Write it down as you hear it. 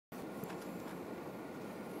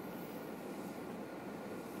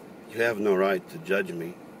You have no right to judge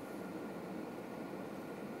me.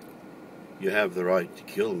 You have the right to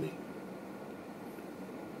kill me.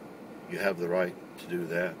 You have the right to do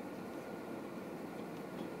that.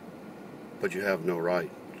 But you have no right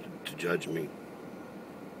to judge me.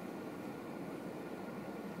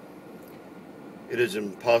 It is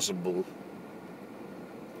impossible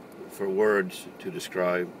for words to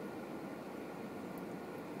describe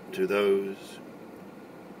to those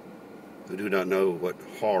who do not know what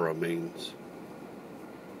horror means.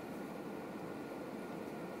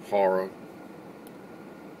 Horror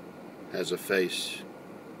has a face.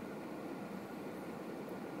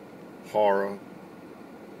 Horror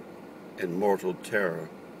and mortal terror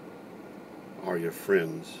are your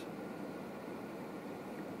friends.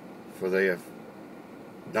 For they are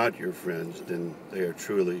not your friends, then they are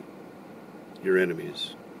truly your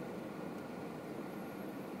enemies.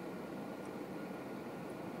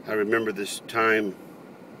 I remember this time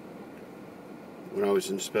when I was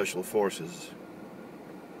in Special Forces.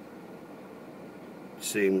 It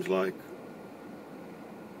seems like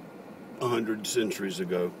 100 centuries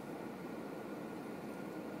ago.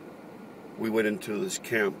 We went into this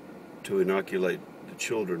camp to inoculate the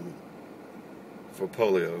children for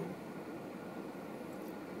polio.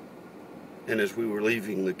 And as we were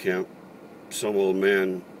leaving the camp, some old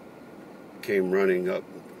man came running up,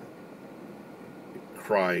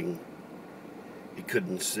 crying. He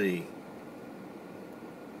couldn't see.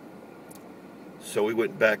 So we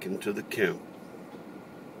went back into the camp,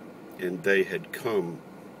 and they had come,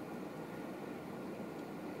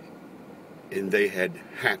 and they had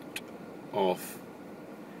hacked off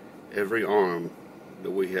every arm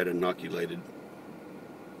that we had inoculated.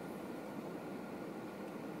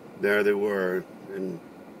 There they were in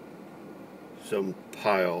some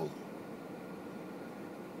pile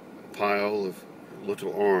of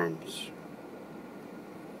little arms.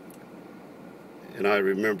 And I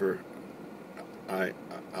remember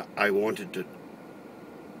I wanted to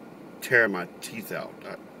tear my teeth out.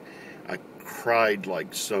 I cried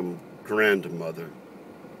like some grandmother.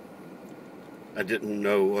 I didn't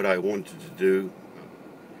know what I wanted to do.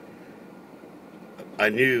 I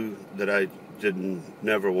knew that I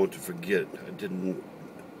never want to forget. I didn't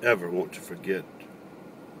ever want to forget.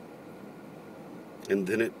 And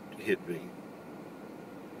then it hit me.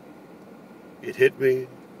 It hit me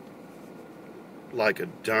like a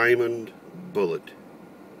diamond bullet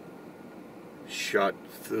shot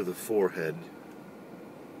through the forehead.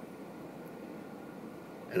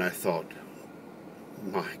 And I thought,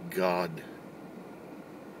 my God,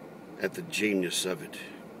 at the genius of it.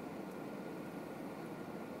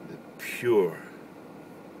 The pure,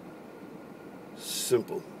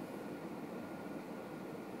 simple,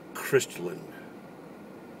 crystalline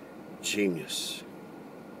genius.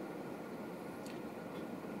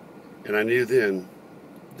 And I knew then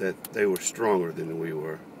that they were stronger than we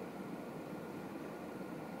were.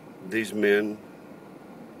 These men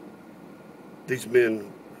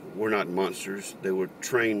were not monsters. They were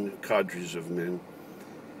trained cadres of men.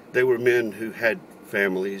 They were men who had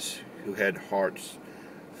families, who had hearts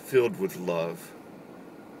filled with love.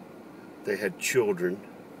 They had children,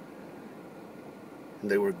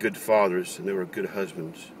 and they were good fathers, and they were good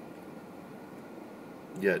husbands.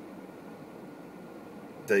 Yet,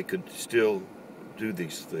 they could still do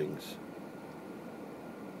these things,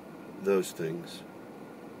 those things.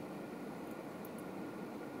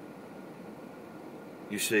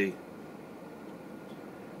 You see,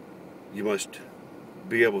 you must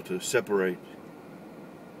be able to separate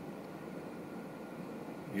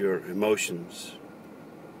your emotions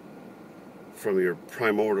from your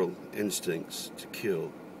primordial instincts to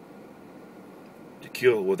kill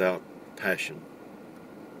without passion,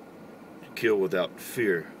 to kill without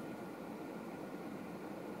fear,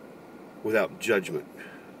 without judgment,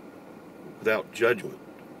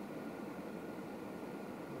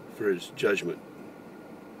 for it is judgment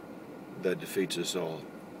that defeats us all.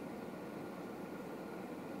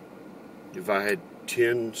 If I had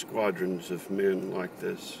 10 squadrons of men like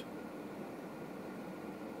this,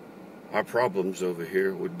 our problems over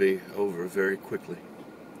here would be over very quickly.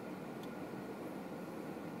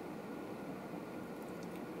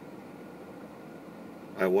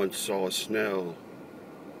 I once saw a snail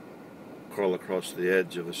crawl across the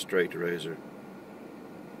edge of a straight razor.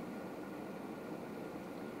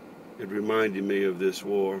 It reminded me of this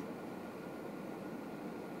war.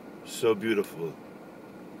 So beautiful,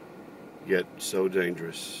 yet so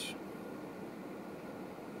dangerous.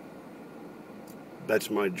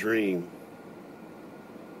 That's my dream.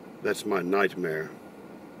 That's my nightmare.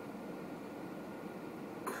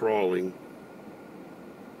 Crawling,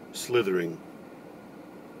 slithering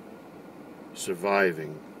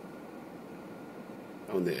surviving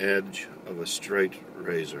on the edge of a straight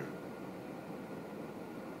razor.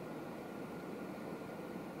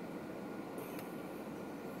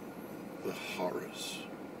 The horrors.